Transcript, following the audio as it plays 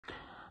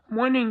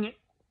Morning,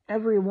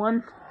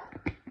 everyone.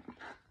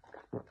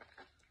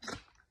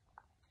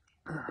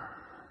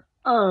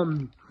 I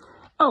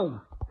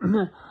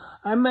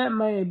met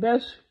my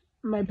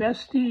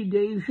bestie,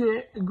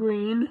 Dasia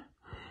Green.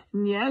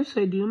 And yes,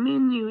 I do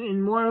mean you,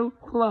 in Moore,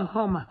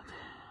 Oklahoma.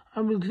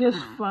 I was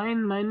just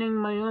fine minding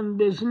my own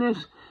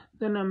business.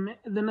 Then I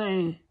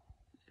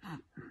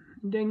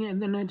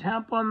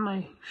tap on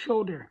my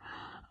shoulder.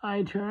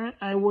 I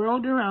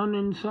whirled around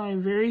and saw a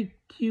very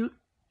cute,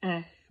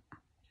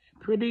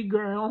 pretty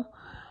girl,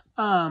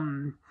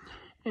 in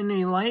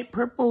a light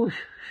purple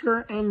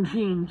shirt and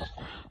jeans.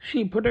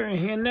 She put her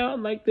hand out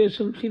like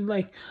this, and she's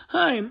like,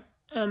 "Hi,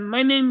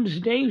 my name's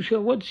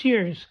Dasia. What's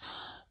yours?"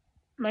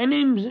 My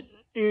name's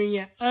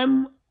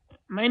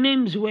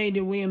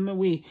Wade.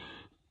 We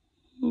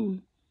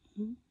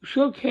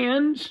shook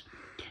hands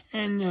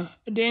and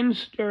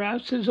danced our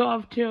asses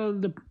off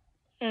till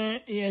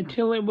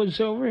it was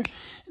over, and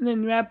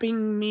then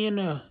wrapping me in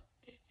a.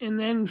 And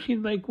then she's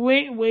like,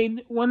 wait,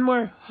 one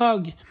more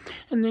hug,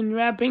 and then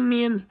wrapping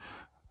me in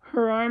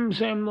her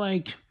arms. I'm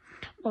like,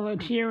 while a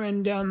tear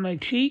ran down my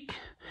cheek,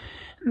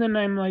 and then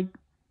I'm like,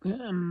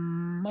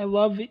 I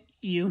love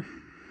you,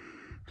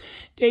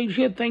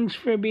 Dasia. Thanks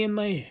for being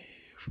my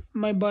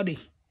buddy.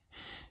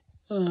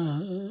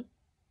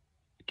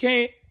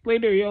 Okay,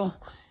 later, y'all.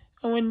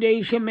 Oh, and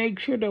Dasia, make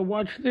sure to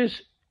watch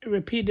this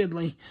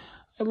repeatedly.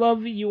 I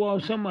love you all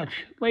so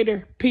much.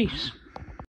 Later, peace.